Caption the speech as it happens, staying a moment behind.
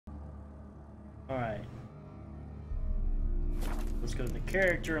Alright. Let's go to the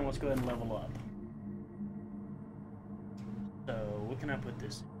character and let's go ahead and level up. So, what can I put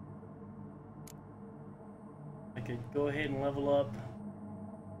this in? I could go ahead and level up.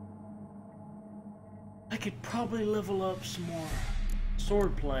 I could probably level up some more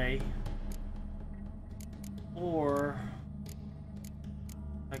swordplay. Or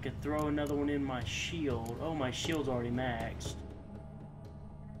I could throw another one in my shield. Oh, my shield's already maxed.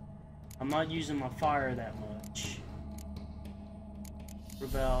 I'm not using my fire that much. What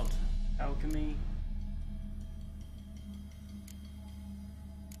about alchemy?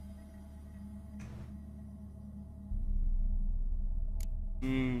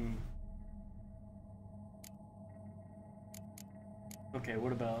 Okay,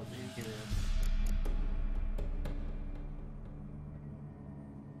 what about this?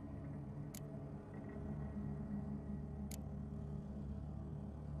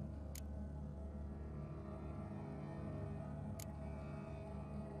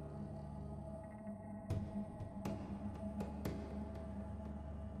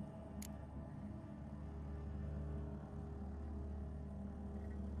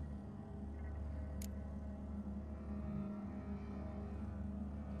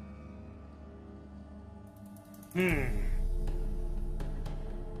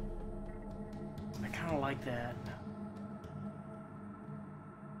 I kind of like that.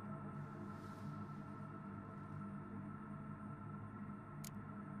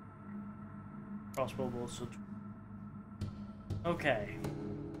 Crossbow bolts. Okay.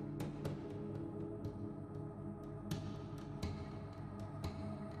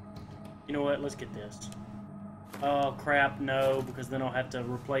 You know what? Let's get this. Oh crap, no, because then I'll have to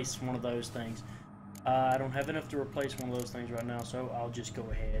replace one of those things. I don't have enough to replace one of those things right now, so I'll just go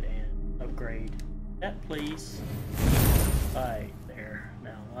ahead and upgrade that, please. Alright, there.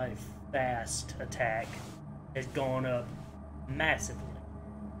 Now, my fast attack has gone up massively.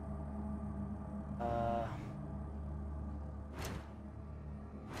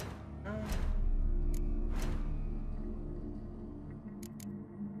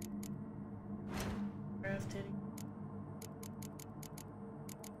 Crafted.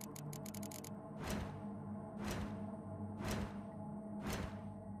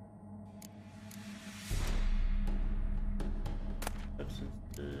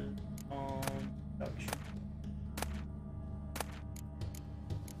 Substances on production.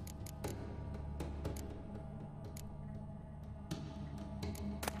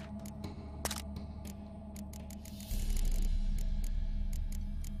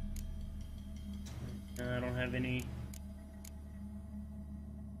 I don't have any.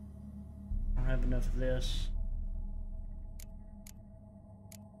 I don't have enough of this.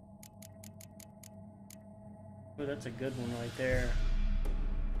 Oh, that's a good one right there.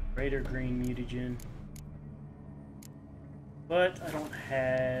 Greater green mutagen. But I don't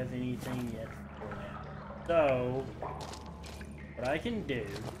have anything yet for that. So, what I can do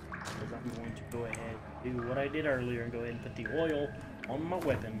is I'm going to go ahead and do what I did earlier and go ahead and put the oil on my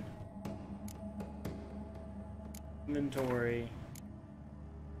weapon. Inventory.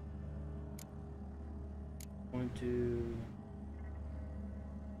 I'm going to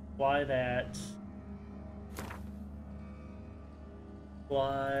apply that.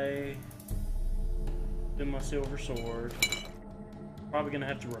 Apply in my silver sword. Probably gonna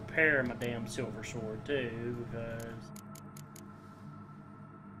have to repair my damn silver sword too, because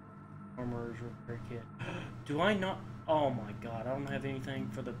armor's repair kit. Do I not? Oh my god, I don't have anything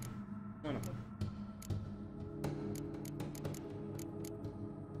for the son of a.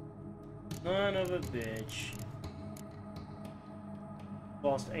 Son of a bitch.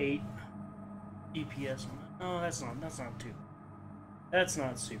 Lost 8 DPS on that. No, that's not too. That's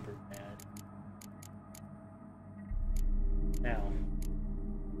not super bad. Now,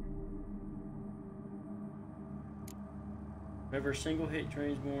 whenever a single hit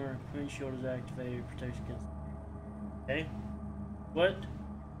drains more, Queen Shield is activated, protects against. Okay. What?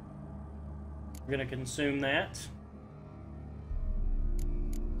 We're gonna consume that.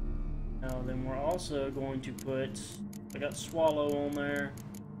 Now then we're also going to put, I got Swallow on there,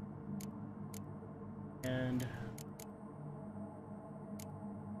 and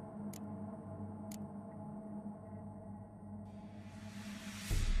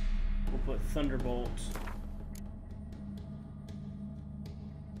we'll put Thunderbolt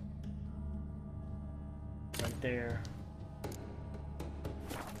right there.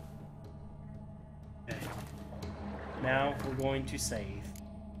 Okay. Now we're going to save.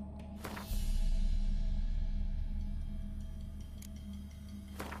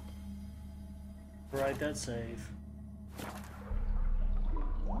 Right, that save.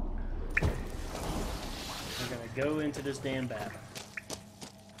 go into this damn battle.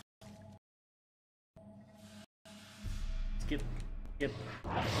 Skip. Skip.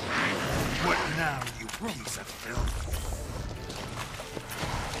 What now, you piece of filth?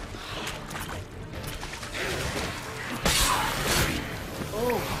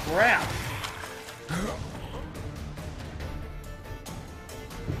 Oh, crap.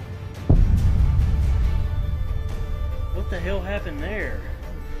 What the hell happened there?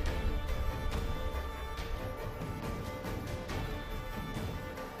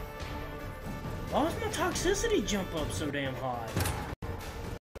 Why does my toxicity jump up so damn high?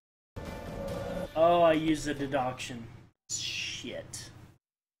 Oh, I used the deduction. Shit.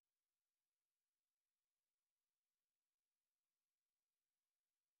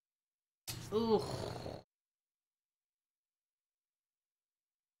 Ugh.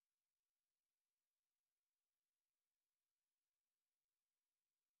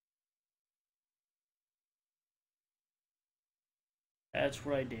 That's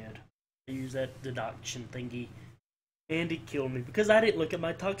what I did. I used that deduction thingy. And it killed me because I didn't look at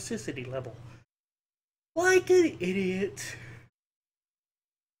my toxicity level. Like an idiot.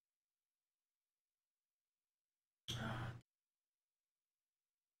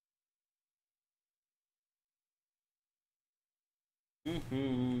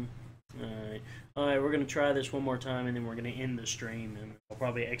 Alright, we're gonna try this one more time and then we're gonna end the stream and I'll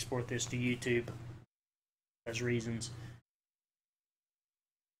probably export this to YouTube as reasons.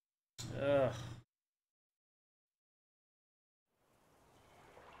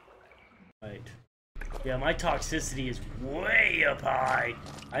 Right. Yeah, my toxicity is way up high.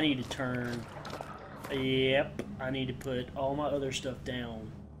 I need to turn. Yep, I need to put all my other stuff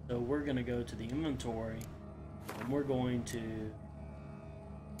down. So we're gonna go to the inventory and we're going to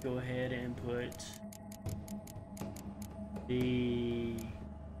go ahead and put the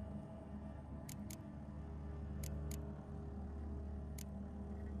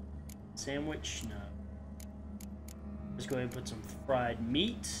sandwich. No. Let's go ahead and put some fried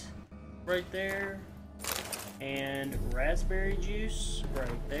meat right there. And raspberry juice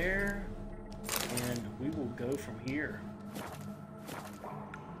right there. And we will go from here.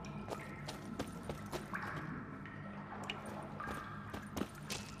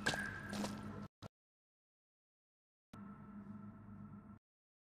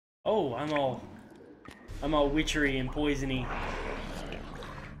 Oh, I'm all witchery and poisony.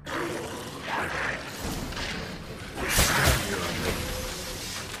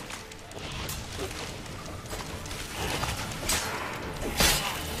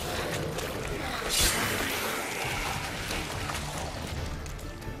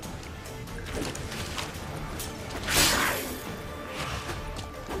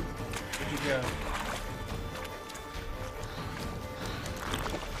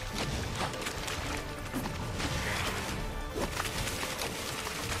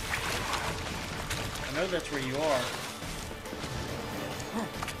 I know that's where you are.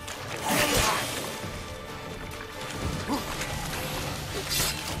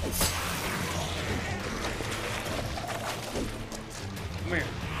 Come here.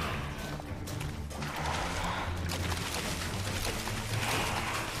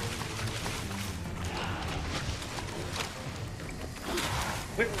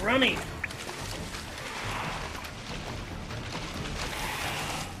 Quit running.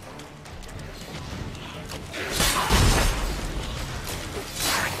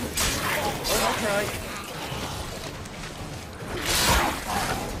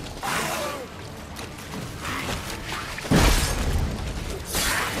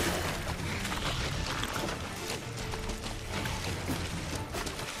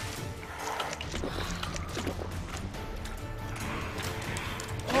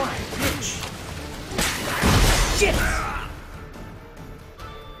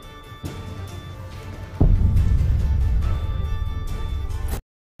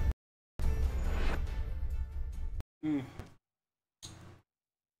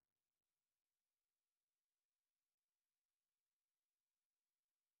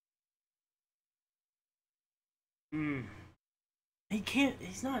 He can't,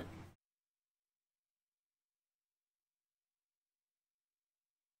 he's not.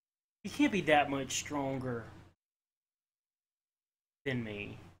 He can't be that much stronger than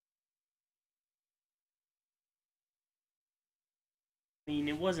me. I mean,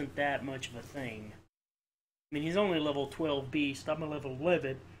 it wasn't that much of a thing. I mean, he's only level 12 beast. I'm a level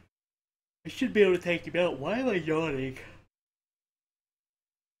 11. I should be able to take him out. Why am I yawning?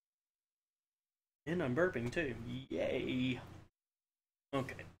 And I'm burping too. Yay.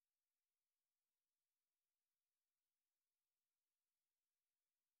 Okay.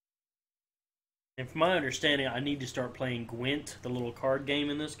 And from my understanding, I need to start playing Gwent, the little card game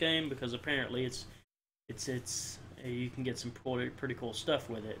in this game, because apparently it's you can get some pretty cool stuff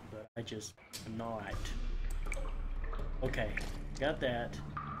with it, but I just am not. Okay, got that.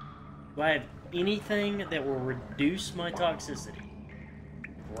 Do I have anything that will reduce my toxicity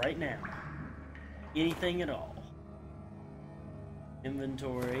right now? Anything at all?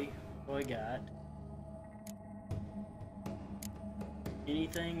 Inventory. What do I got?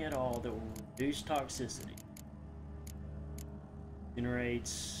 Anything at all that will reduce toxicity?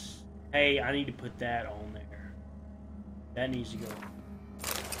 Generates. Hey, I need to put that on there. That needs to go.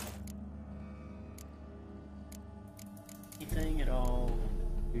 Anything at all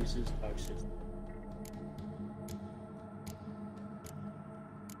that reduces toxicity.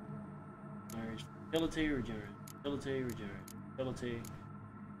 There's fertility, regenerate. Fertility, regenerate. Fertility.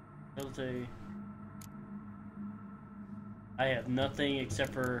 Fertility. I have nothing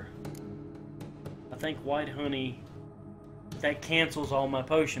except for, I think, white honey. That cancels all my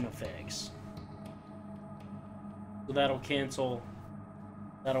potion effects. So that'll cancel,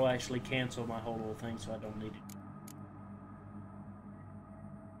 that'll actually cancel my whole little thing, so I don't need it.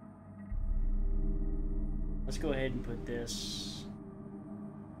 Let's go ahead and put this.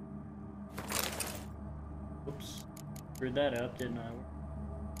 Oops. Screwed that up, didn't I?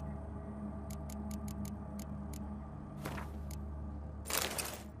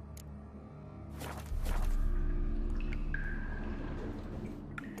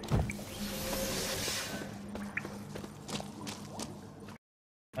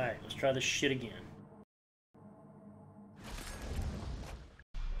 Alright, let's try this shit again.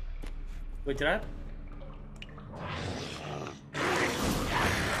 Wait, did I?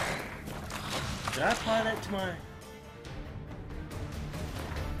 Did I apply that to my...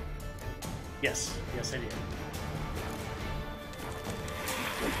 Yes, yes I did.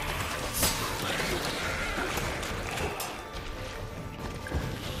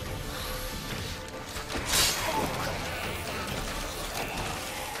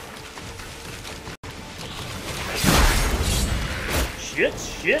 Shit,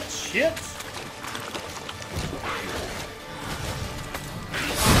 shit, shit!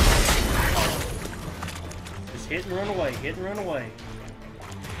 Just hit and run away, hit and run away.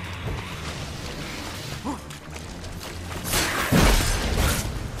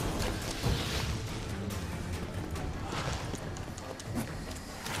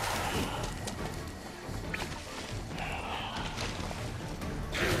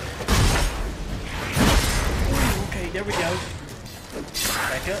 Okay, there we go.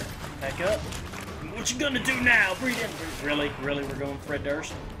 Back up, back up. What you gonna do now? Breathe in. Really? Really? We're going Fred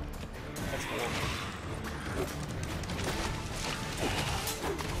Durst? That's horrible.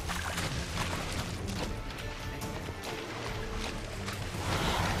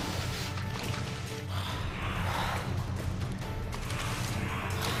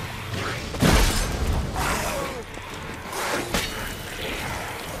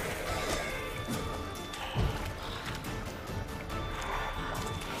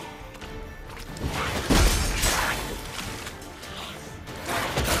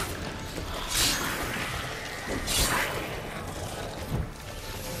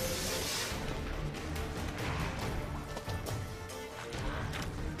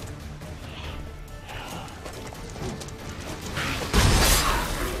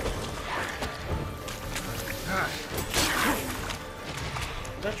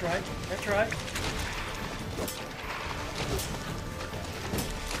 That's right, that's right.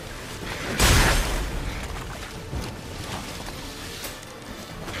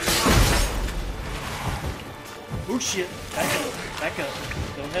 Oh shit, back up, back up.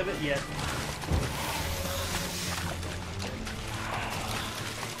 Don't have it yet.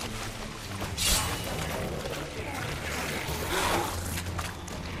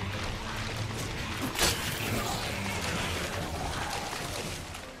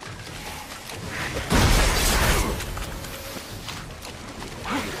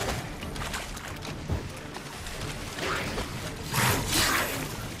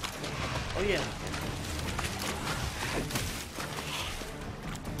 Oh yeah.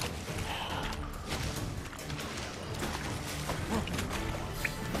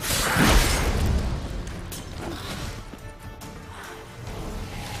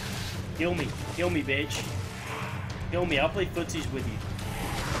 Kill me, bitch. Kill me, I'll play footsies with you.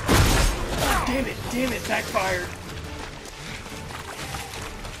 Oh, damn it, backfired.